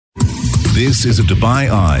This is a Dubai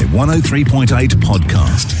Eye 103.8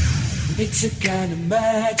 podcast. It's a kind of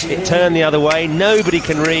magic. It turned the other way. Nobody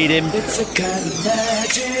can read him. It's a kind of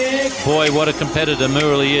magic. Boy, what a competitor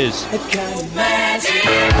Murali is. A kind of magic.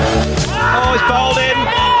 Oh, he's bowled in.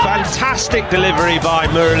 Fantastic delivery by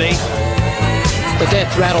Murali. The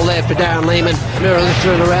death rattle there for Darren Lehman. Murali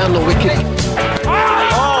threw it around the wicket.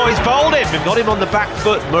 Oh, he's bowled him. We've got him on the back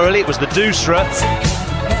foot, Murali. It was the doosra.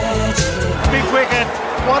 Big wicket.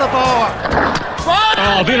 What a bowler.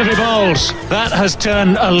 Oh, beautifully bowled. That has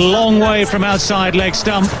turned a long way from outside leg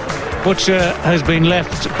stump. Butcher has been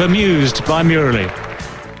left bemused by Murali.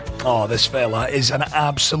 Oh, this fella is an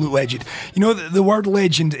absolute legend. You know, the word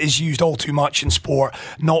legend is used all too much in sport,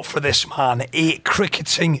 not for this man. A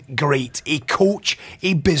cricketing great, a coach,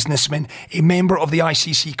 a businessman, a member of the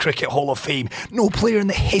ICC Cricket Hall of Fame. No player in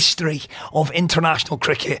the history of international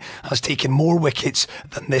cricket has taken more wickets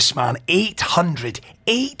than this man. 800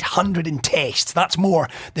 in tests. That's more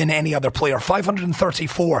than any other player.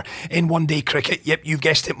 534 in one-day cricket. Yep, you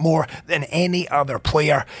guessed it, more than any other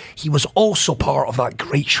player. He was also part of that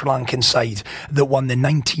great Sri Lankan side that won the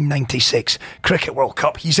 1996 Cricket World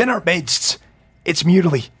Cup. He's in our midst. It's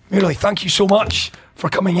Murali. Murali, thank you so much for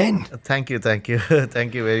coming in. Thank you. Thank you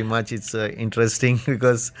very much. It's interesting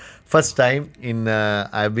because first time in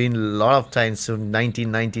I've been a lot of times since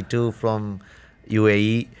 1992 from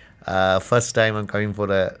UAE. First time I'm coming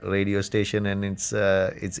for a radio station, and it's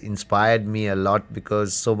inspired me a lot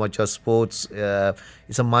because so much of sports.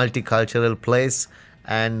 It's a multicultural place,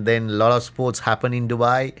 and then a lot of sports happen in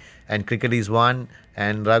Dubai, and cricket is one,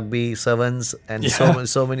 and rugby, sevens, and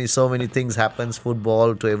so many things happens.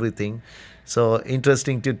 Football to everything. So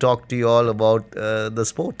interesting to talk to you all about the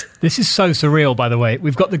sport. This is so surreal, by the way.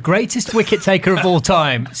 We've got the greatest wicket taker of all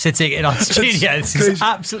time sitting in our studio. This is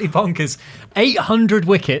absolutely bonkers. 800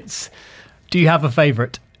 wickets. Do you have a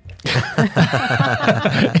favourite? Every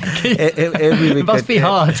wicket. It must be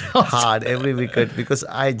hard. Hard, every wicket, because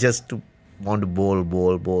I just want to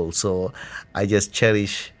bowl. So I just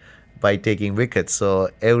cherish by taking wickets. So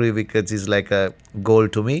every wicket is like a goal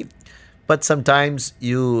to me. But sometimes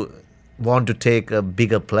you want to take a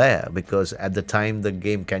bigger player because at the time the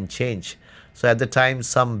game can change. So at the time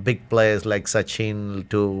some big players like Sachin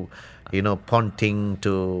to Ponting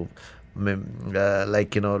to a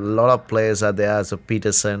lot of players are there. So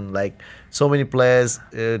Peterson, like so many players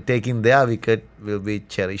taking their wicket will be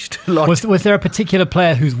cherished a lot. Was there a particular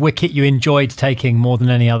player whose wicket you enjoyed taking more than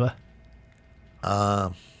any other?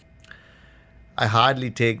 I hardly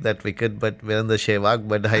take that wicket, but Virendra Sehwag,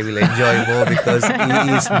 but I will enjoy more because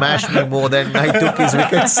he smashed me more than I took his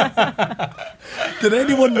wickets. Did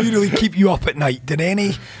anyone really keep you up at night? Did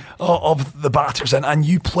any of the batters, and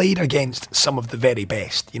you played against some of the very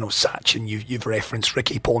best, Sachin, you've referenced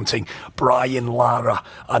Ricky Ponting, Brian Lara,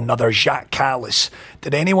 another Jacques Kallis.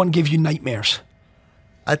 Did anyone give you nightmares?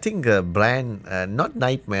 I think Brian, not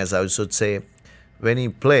nightmares, I should say, when he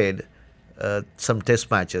played some test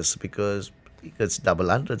matches because he gets double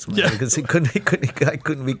hundreds, man. Yeah. Because we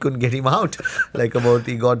couldn't get him out.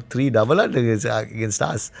 He got 3 double hundreds against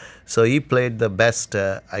us. So he played the best,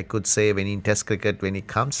 I could say, when in Test cricket when he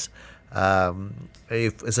comes.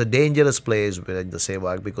 If it's a dangerous player, Virendra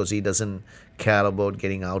Sehwag, because he doesn't care about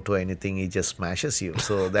getting out or anything. He just smashes you.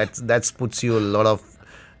 So that puts you a lot of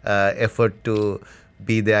effort to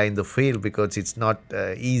be there in the field because it's not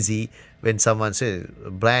easy. When someone says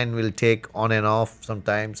Brian will take on and off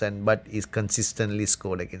sometimes, but he's consistently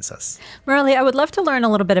scored against us. Murali, I would love to learn a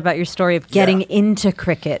little bit about your story of getting into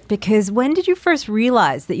cricket, because when did you first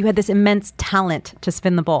realise that you had this immense talent to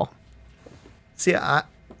spin the ball? See,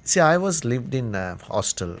 I was lived in a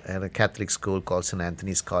hostel at a Catholic school called St.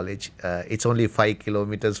 Anthony's College. It's only 5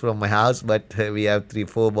 kilometers from my house, but we have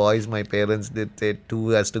 3-4 boys. My parents did 2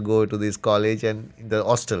 has to go to this college and the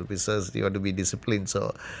hostel because you have to be disciplined.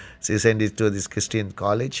 So she sent it to this Christian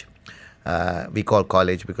college. We call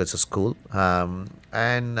college because it's a school.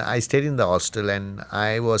 And I stayed in the hostel and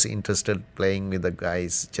I was interested playing with the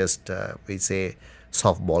guys, just we say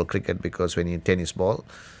softball cricket because when you tennis ball.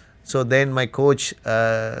 So then my coach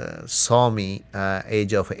saw me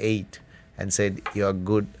age of 8 and said, "You're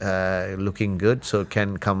good, looking good, so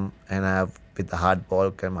can come and have with the hard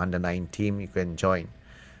ball, come under 9 team, you can join."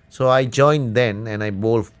 So I joined then and I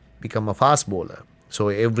become a fast bowler. So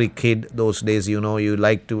every kid those days, you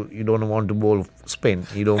don't want to bowl spin.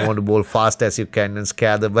 You don't want to bowl fast as you can and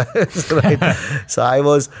scare the bats, right? So I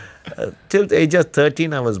was, till the age of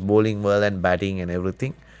 13, I was bowling well and batting and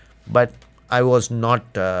everything. But I was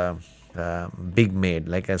not big made,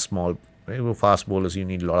 like a small, fast bowlers, you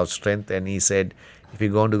need a lot of strength. And he said, if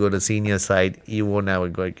you're going to go to senior side, you won't ever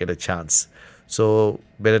get a chance. So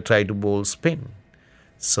better try to bowl spin.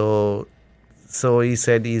 So he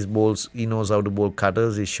said he knows how to bowl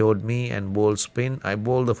cutters. He showed me and bowl spin. I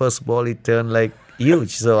bowled the first ball, it turned like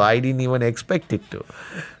huge. So I didn't even expect it to.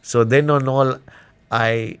 So then on all,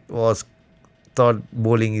 I thought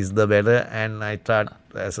bowling is the better, and I thought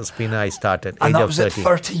as a spinner I started. And age that of was 13.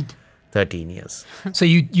 at 13? 13 years. So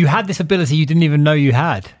you had this ability you didn't even know you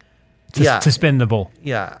had to spin the ball.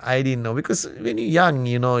 Yeah, I didn't know, because when you're young,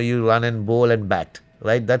 you run and bowl and bat,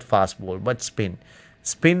 right? That fast ball, but spin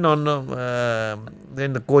on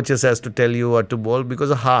then the coaches has to tell you what to bowl,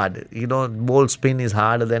 because of hard, bowl spin is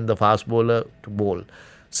harder than the fast bowler to bowl.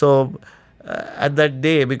 So at that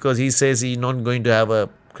day, because he says he's not going to have a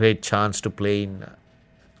great chance to play in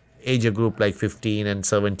age group like 15 and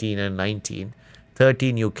 17 and 19,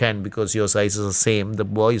 13 you can, because your size is the same.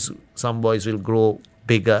 Some boys will grow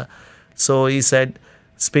bigger. So he said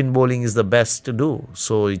spin bowling is the best to do.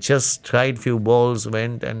 So he just tried few balls,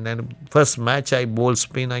 went, and then first match I bowled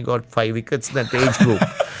spin, I got 5 wickets in that age group.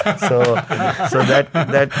 so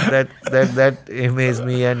that amazed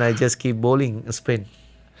me, and I just keep bowling spin.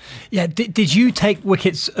 Yeah, did you take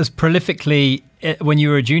wickets as prolifically when you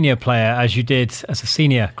were a junior player as you did as a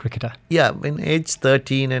senior cricketer? Yeah, when age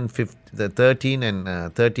 13 and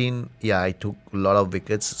 13, yeah, I took a lot of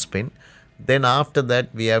wickets spin. Then after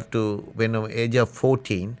that, when age of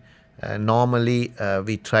 14, normally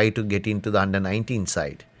we try to get into the under-19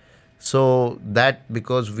 side. So that,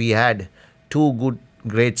 because we had two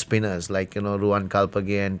great spinners like, Ruwan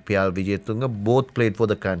Kalpage and Pyal Vijayatunga, both played for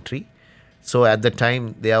the country. So at the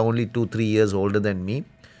time, they are only 2-3 years older than me.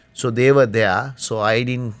 So they were there. So I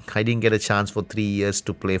didn't get a chance for 3 years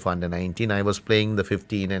to play for under-19. I was playing the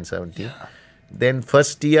 15 and 17. Yeah. Then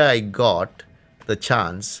first year I got the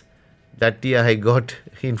chance. That year I got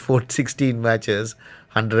in 16 matches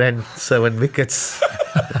 107 wickets.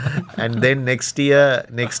 And then next year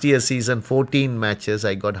season 14 matches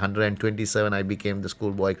I got 127. I became the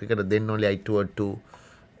schoolboy cricketer. Then only I toured to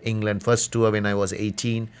England. First tour when I was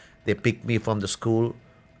 18. They picked me from the school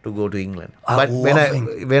to go to England. But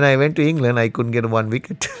when I went to England, I couldn't get 1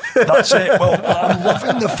 wicket. That's it. Well, I'm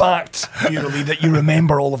loving the fact, Murali, that you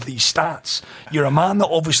remember all of these stats. You're a man that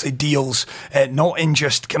obviously deals not in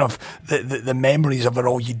just kind of the memories of it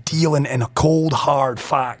all. You deal in a cold, hard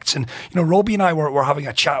facts. And, Robbie and I were having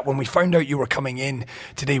a chat when we found out you were coming in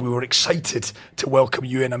today. We were excited to welcome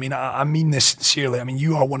you in. I mean, I mean this sincerely. I mean,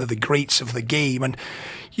 you are one of the greats of the game. And,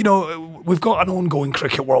 we've got an ongoing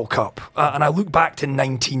Cricket World Cup, and I look back to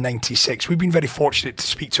 1996. We've been very fortunate to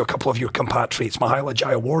speak to a couple of your compatriots, Mahela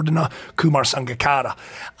Jayawardena, Kumar Sangakkara.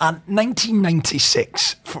 And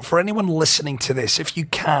 1996, for anyone listening to this, if you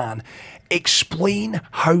can, explain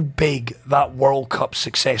how big that World Cup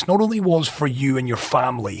success not only was for you and your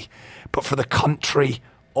family, but for the country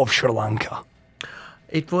of Sri Lanka.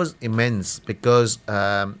 It was immense, because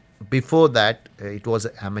before that, it was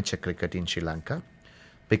amateur cricket in Sri Lanka.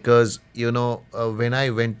 Because, when I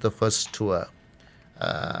went the first tour,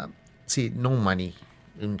 no money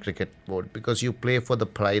in cricket board, because you play for the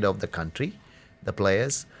pride of the country, the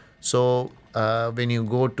players. So when you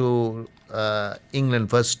go to England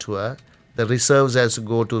first tour, the reserves has to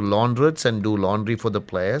go to laundrettes and do laundry for the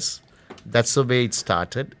players. That's the way it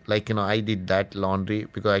started. Like, I did that laundry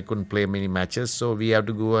because I couldn't play many matches. So we have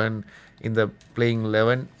to go, and in the playing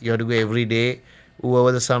 11, you have to go every day.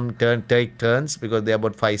 Whoever take turns, because there are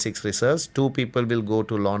about 5-6 reserves. 2 people will go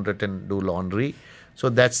to laundrette and do laundry. So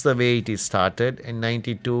that's the way it is started. In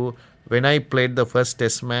 92, when I played the first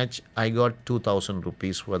test match, I got 2,000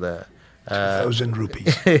 rupees for the... 2,000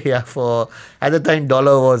 rupees. Yeah, at the time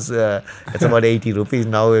dollar was it's about 80 rupees.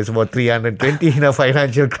 Now it's about 320 in a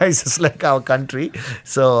financial crisis like our country.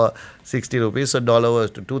 So 60 rupees. So dollar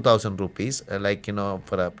was to 2,000 rupees, for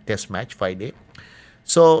a test match 5-day.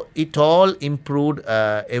 So it all improved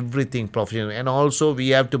everything professionally. And also we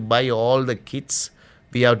have to buy all the kits.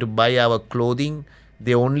 We have to buy our clothing.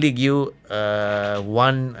 They only give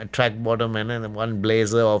one track bottom and one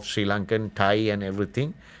blazer of Sri Lankan tie and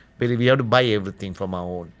everything. But we have to buy everything from our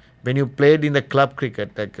own. When you played in the club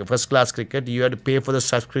cricket, like first class cricket, you had to pay for the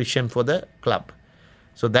subscription for the club.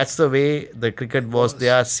 So that's the way the cricket was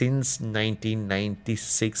there since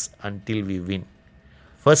 1996 until we win.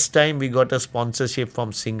 First time we got a sponsorship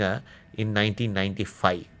from Singer in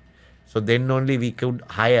 1995. So then only we could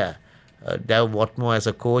hire Dave Watmore as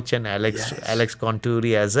a coach and Alex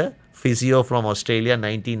Conturi as a physio from Australia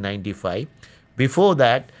 1995. Before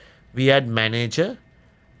that, we had manager,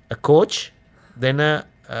 a coach, then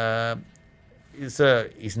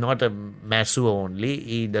he's not a masseur only.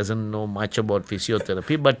 He doesn't know much about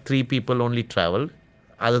physiotherapy, but 3 people only traveled.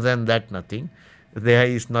 Other than that, nothing. there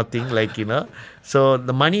is nothing So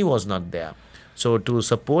the money was not there. So to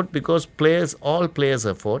support, because all players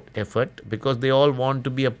effort, because they all want to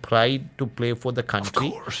be a pride to play for the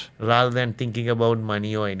country rather than thinking about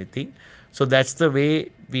money or anything. So that's the way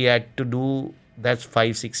we had to do. That's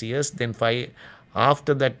 5-6 years. Then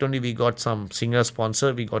after that only we got some singer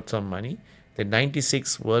sponsor, we got some money. The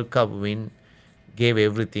 96 World Cup win gave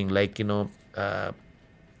everything,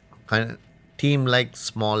 team like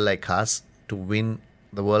small like us to win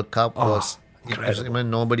the World Cup was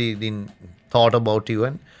nobody didn't thought about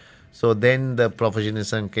even. So then the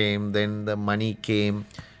professionalism came, then the money came,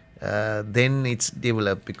 then it's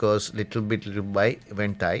developed because little by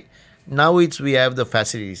went I. Now we have the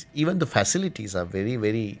facilities. Even the facilities are very,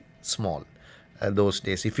 very small those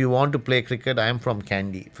days. If you want to play cricket, I am from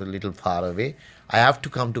Kandy, a little far away. I have to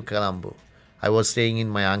come to Colombo. I was staying in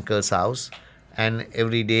my uncle's house, and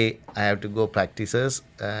every day I have to go practices.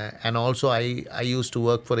 And also I used to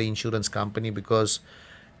work for an insurance company because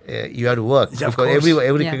you have to work. Yeah, because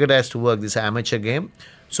every cricketer has to work. This is an amateur game.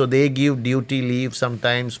 So they give duty leave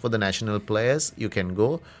sometimes for the national players. You can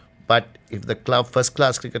go. But if the club first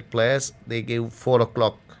class cricket players, they give 4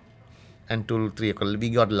 o'clock until 3 o'clock. We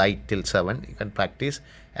got light till 7. You can practice.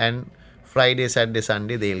 And Friday, Saturday,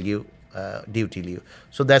 Sunday, they'll give duty leave.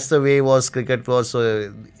 So that's the way cricket was.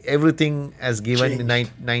 So everything has given the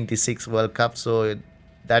 96 World Cup. So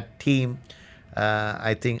that team,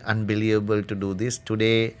 I think, unbelievable to do this.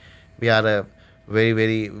 Today, we are a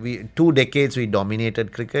very 2 decades we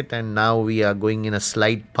dominated cricket, and now we are going in a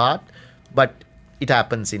slight path. But it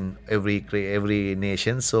happens in every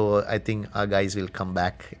nation. So I think our guys will come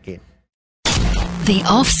back again. The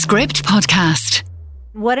Off Script Podcast.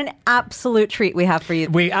 What an absolute treat we have for you.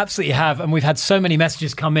 We absolutely have, and we've had so many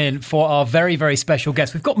messages come in for our very, very special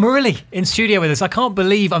guest. We've got Murali in studio with us. I can't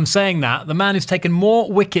believe I'm saying that. The man who's taken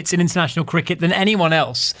more wickets in international cricket than anyone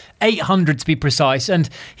else, 800 to be precise. And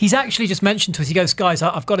he's actually just mentioned to us, he goes, guys,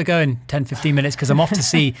 I've got to go in 10, 15 minutes because I'm off to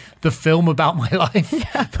see the film about my life,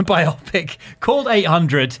 the biopic called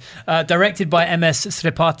 800, directed by MS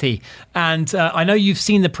Sripati. And I know you've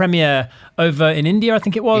seen the premiere over in India, I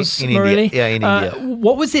think it was, Murali. India. Yeah, in India.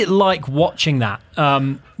 What was it like watching that,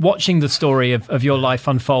 watching the story of your life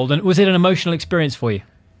unfold? And was it an emotional experience for you?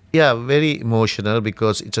 Yeah, very emotional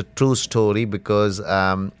because it's a true story, because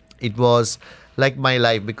it was like my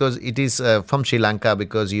life, because it is from Sri Lanka,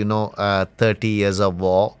 because 30 years of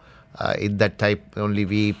war. In that time only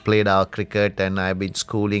we played our cricket, and I've been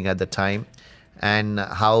schooling at the time. And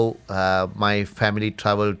how my family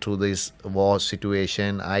traveled through this war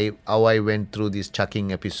situation, how I went through these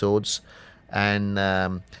chucking episodes, and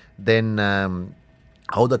then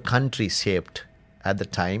how the country shaped at the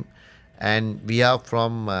time. And we are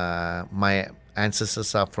from, my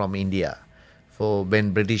ancestors are from India, for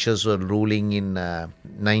when Britishers were ruling in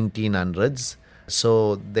 1900s.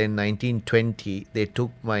 So then 1920, they took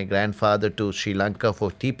my grandfather to Sri Lanka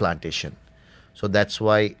for tea plantation. So that's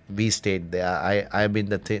why we stayed there. I've been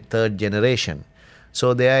the third generation.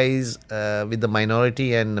 So there is, with the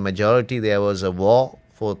minority and the majority, there was a war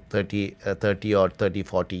for 30 or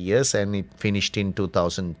 40 years, and it finished in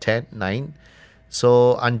 2009.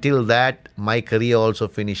 So until that, my career also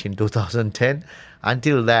finished in 2010.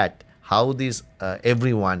 Until that, how this,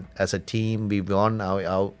 everyone as a team, we won,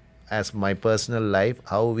 how as my personal life,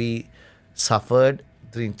 how we suffered,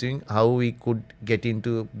 how we could get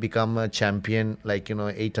into become a champion,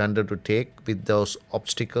 800 to take with those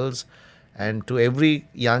obstacles. And to every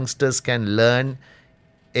youngsters can learn,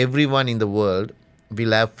 everyone in the world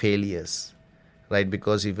will have failures, right?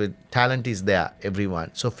 Because if a talent is there,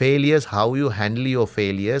 everyone. So failures, how you handle your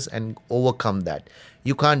failures and overcome that.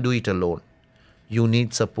 You can't do it alone. You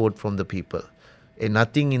need support from the people. And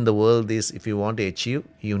nothing in the world is, if you want to achieve,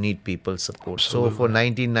 you need people support. Absolutely. So for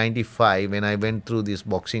 1995, when I went through this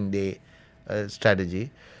Boxing Day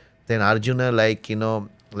strategy, then Arjuna,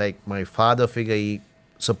 like my father figure, he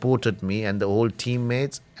supported me and the whole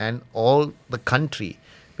teammates and all the country.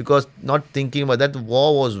 Because not thinking about that,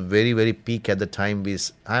 war was very, very peak at the time.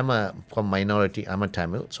 I'm from minority, I'm a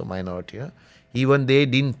Tamil, so minority. Huh? Even they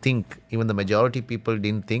didn't think, even the majority people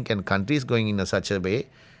didn't think, and country is going in such a way.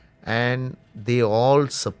 And they all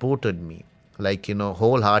supported me,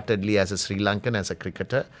 wholeheartedly as a Sri Lankan, as a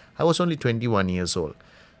cricketer. I was only 21 years old.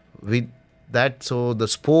 With that, so the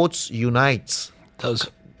sports unites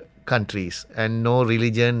countries, and no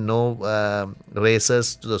religion, no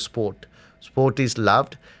races to the sport. Sport is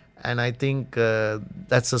loved, And I think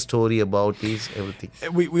that's the story about everything.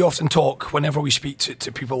 We often talk, whenever we speak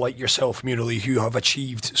to people like yourself, Murali, who have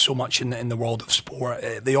achieved so much in the world of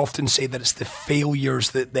sport, they often say that it's the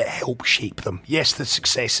failures that help shape them. Yes, the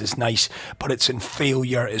success is nice, but it's in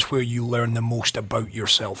failure is where you learn the most about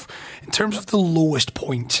yourself. In terms of the lowest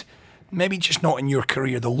point, maybe just not in your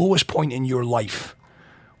career, the lowest point in your life,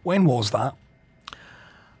 when was that?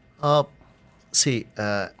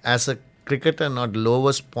 As a cricketer, not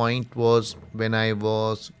lowest point was when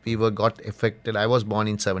got affected. I was born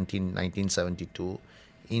in 1972.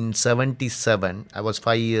 In 77, I was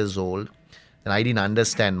 5 years old, and I didn't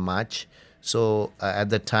understand much. So at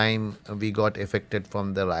the time, we got affected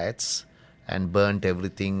from the riots and burnt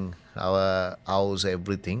everything, our house,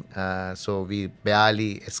 everything. So we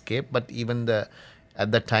barely escaped. But even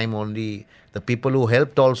at that time, only the people who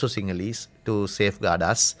helped also Sinhalese to safeguard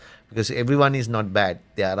us. Because everyone is not bad.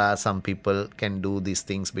 There are some people can do these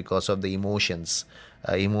things because of the emotions.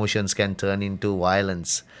 Emotions can turn into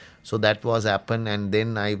violence. So that was happened. And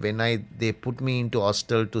then they put me into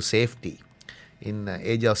hostel to safety in the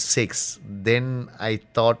age of 6. Then I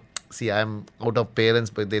thought, I'm out of parents,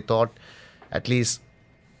 but they thought at least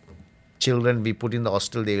children we put in the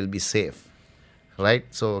hostel, they will be safe. Right?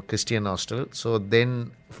 So Christian hostel. So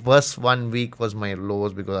then first 1 week was my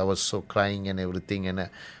lowest because I was so crying and everything and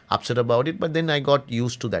upset about it. But then I got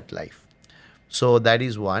used to that life. So that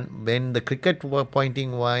is one. When the cricket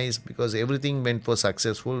pointing wise, because everything went for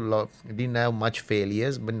successful, didn't have much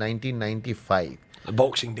failures. But 1995. The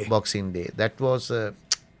Boxing Day. That was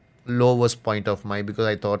lowest point of mine because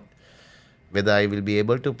I thought whether I will be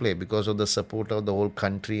able to play because of the support of the whole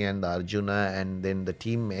country and the Arjuna, and then the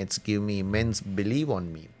teammates give me immense belief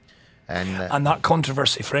on me. And that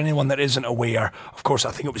controversy, for anyone that isn't aware, of course,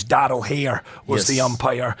 I think it was Darryl Hare was the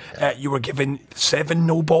umpire. You were given 7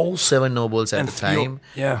 no balls. 7 no balls at the time.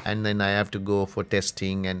 Yeah. And then I have to go for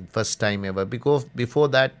testing, and first time ever. Because before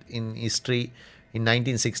that in history, in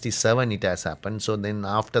 1967 it has happened. So then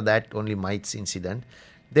after that, only Mike's incident.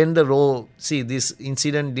 Then this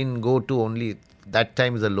incident didn't go to only that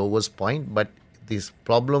time is the lowest point, but this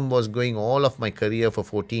problem was going all of my career for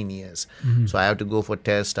 14 years. Mm-hmm. So I have to go for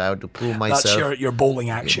test. I have to prove myself. That's your bowling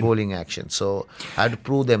action. So I have to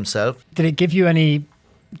prove themselves. Did it give you any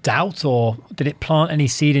doubt, or did it plant any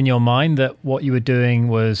seed in your mind that what you were doing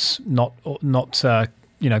was not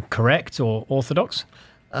correct or orthodox?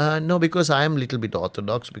 No, because I am a little bit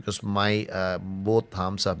orthodox because my both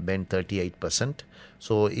arms are bent 38%.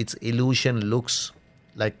 So its illusion looks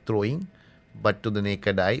like throwing, but to the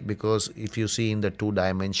naked eye, because if you see in the 2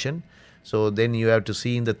 dimension, so then you have to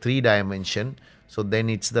see in the 3 dimension, so then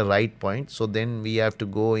it's the right point. So then we have to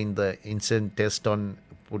go in the instant test on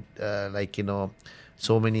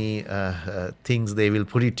so many things they will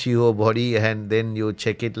put it to your body, and then you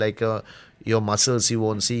check it like your muscles you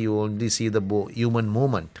won't see, you only see the human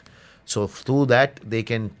movement. So through that they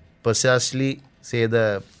can precisely say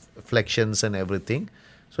the flexions and everything.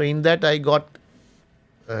 So in that I got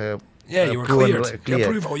you were cleared.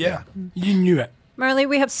 Approval, yeah. You knew it. Murali,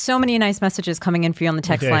 we have so many nice messages coming in for you on the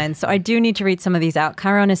text line, so I do need to read some of these out.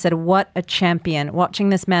 Chiron has said, what a champion. Watching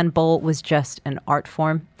this man bowl was just an art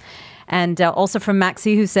form. And also from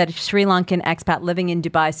Maxi, who said, Sri Lankan expat living in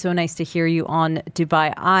Dubai. So nice to hear you on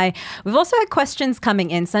Dubai Eye. We've also had questions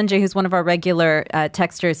coming in. Sanjay, who's one of our regular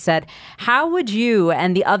texters, said, how would you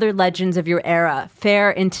and the other legends of your era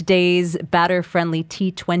fare in today's batter-friendly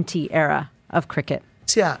T20 era of cricket?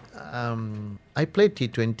 Yeah, I played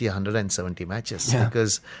T20 170 matches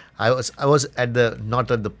because I was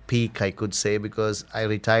not at the peak, I could say, because I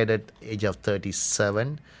retired at age of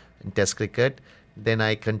 37 in Test cricket. Then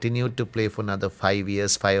I continued to play for another 5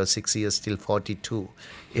 or 6 years till 42.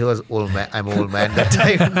 It was old man. I'm old man that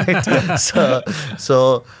time. Right?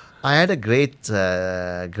 So I had a great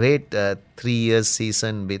 3 years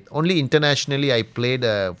season with only internationally. I played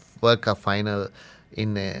a World Cup final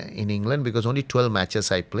in England because only 12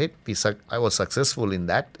 matches I played. I was successful in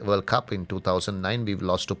that World Cup in 2009. We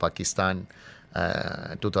lost to Pakistan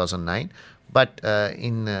 2009. But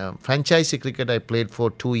in franchise cricket, I played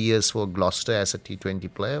for 2 years for Gloucester as a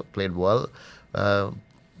T20 player. Played well.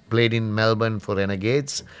 Played in Melbourne for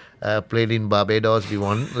Renegades. Played in Barbados. We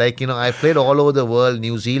won. I played all over the world.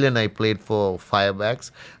 New Zealand, I played for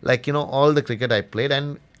Firebacks. All the cricket I played.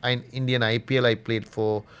 And in Indian IPL, I played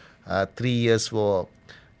for 3 years for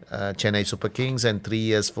Chennai Super Kings and 3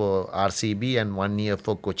 years for RCB and 1 year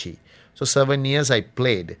for Kochi. So 7 years I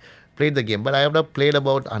played the game, but I have played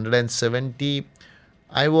about 170.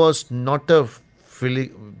 I was not a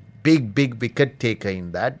really big wicket taker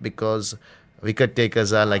in that because wicket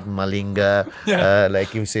takers are like Malinga,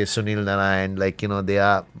 like you say Sunil Narayan, like, they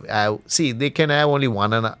are, they can have only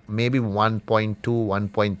maybe 1.2,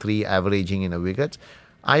 1.3 averaging in a wicket.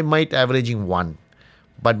 I might averaging 1.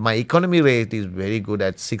 But my economy rate is very good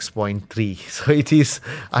at 6.3. So it is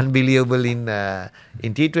unbelievable in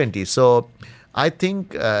T20. So I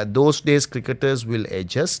think those days cricketers will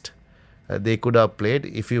adjust. They could have played.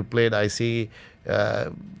 If you played, I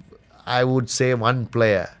would say one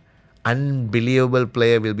player, unbelievable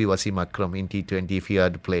player will be Wasim Akram in T20 if he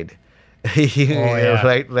had played.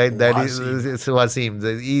 Right. That is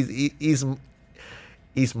Wasim.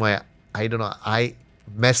 He's my, I don't know, I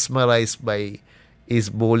mesmerized by his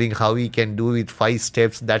bowling, how he can do with 5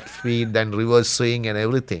 steps, that speed, then reverse swing and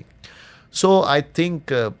everything. So I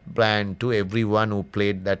think, Brian, to everyone who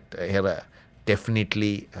played that era,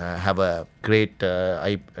 definitely have a great,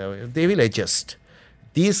 they will adjust.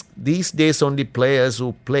 These days only players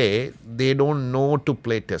who play, they don't know to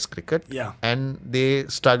play test cricket. Yeah. And they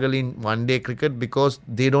struggle in one-day cricket because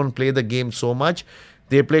they don't play the game so much.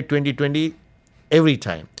 They play 2020 every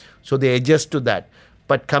time. So they adjust to that.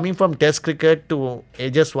 But coming from test cricket to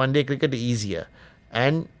just one-day cricket is easier.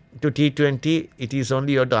 And to T20, it is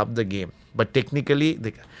only you have to up the game. But technically,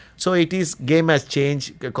 so it is, game has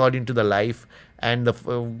changed according to the life. And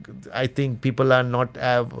I think people are not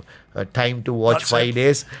have time to watch 5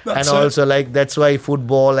 days. Also that's why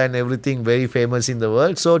football and everything very famous in the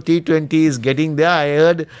world. So T20 is getting there. I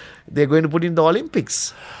heard they're going to put in the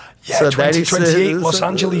Olympics. Yeah, so 2028 Los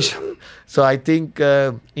Angeles. So I think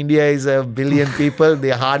India is 1 billion people. They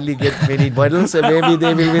hardly get many medals. So maybe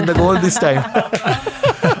they will win the gold this time.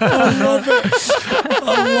 I love it.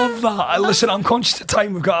 I love that. Listen, I'm conscious of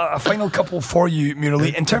time. We've got a final couple for you,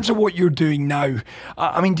 Murali. In terms of what you're doing now,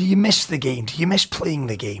 do you miss the game? Do you miss playing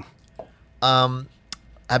the game?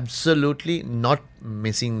 Absolutely not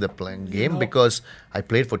missing the playing game because I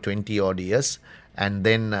played for 20 odd years. And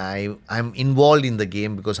then I'm involved in the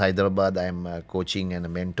game because Hyderabad, I'm coaching and a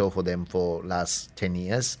mentor for them for last 10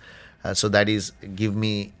 years. So that is give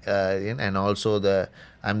me, and also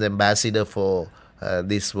I'm the ambassador for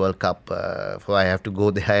this World Cup. For I have to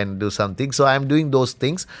go there and do something. So I'm doing those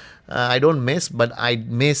things. I don't miss, but I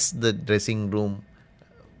miss the dressing room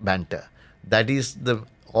banter. That is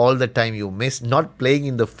all the time you miss. Not playing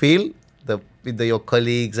in the field with your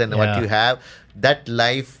colleagues and what you have. That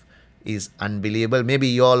life is unbelievable. Maybe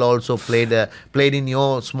you all also played in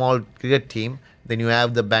your small cricket team. Then you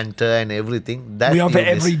have the banter and everything. That we have it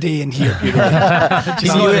every day in here.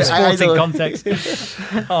 Sporting context.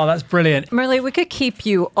 Oh, that's brilliant. Murali, we could keep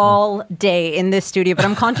you all day in this studio, but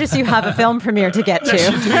I'm conscious you have a film premiere to get to.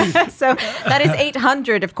 So that is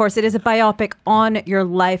 800. Of course, it is a biopic on your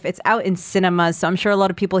life. It's out in cinemas, so I'm sure a lot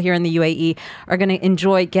of people here in the UAE are going to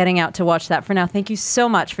enjoy getting out to watch that. For now, thank you so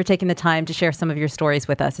much for taking the time to share some of your stories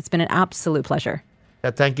with us. It's been an absolute pleasure.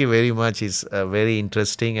 Thank you very much. It's very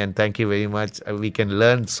interesting, and thank you very much. We can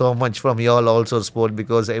learn so much from you all also sport,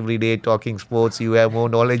 because every day talking sports, you have more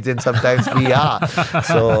knowledge than sometimes we are.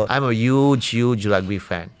 So I'm a huge rugby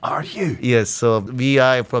fan. Are you? Yes. So we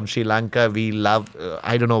are from Sri Lanka. We love,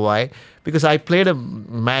 I don't know why, because I played a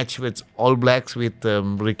match with All Blacks with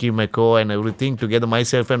Ricky McCaw and everything together.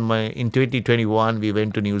 Myself and in 2021, we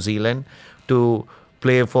went to New Zealand to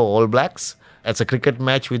play for All Blacks. It's a cricket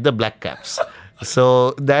match with the Black Caps.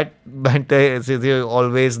 So that banter is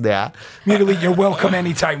always there. Murali, you're welcome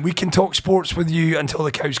anytime. We can talk sports with you until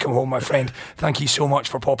the cows come home, my friend. Thank you so much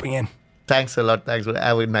for popping in. Thanks a lot. Thanks.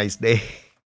 Have a nice day.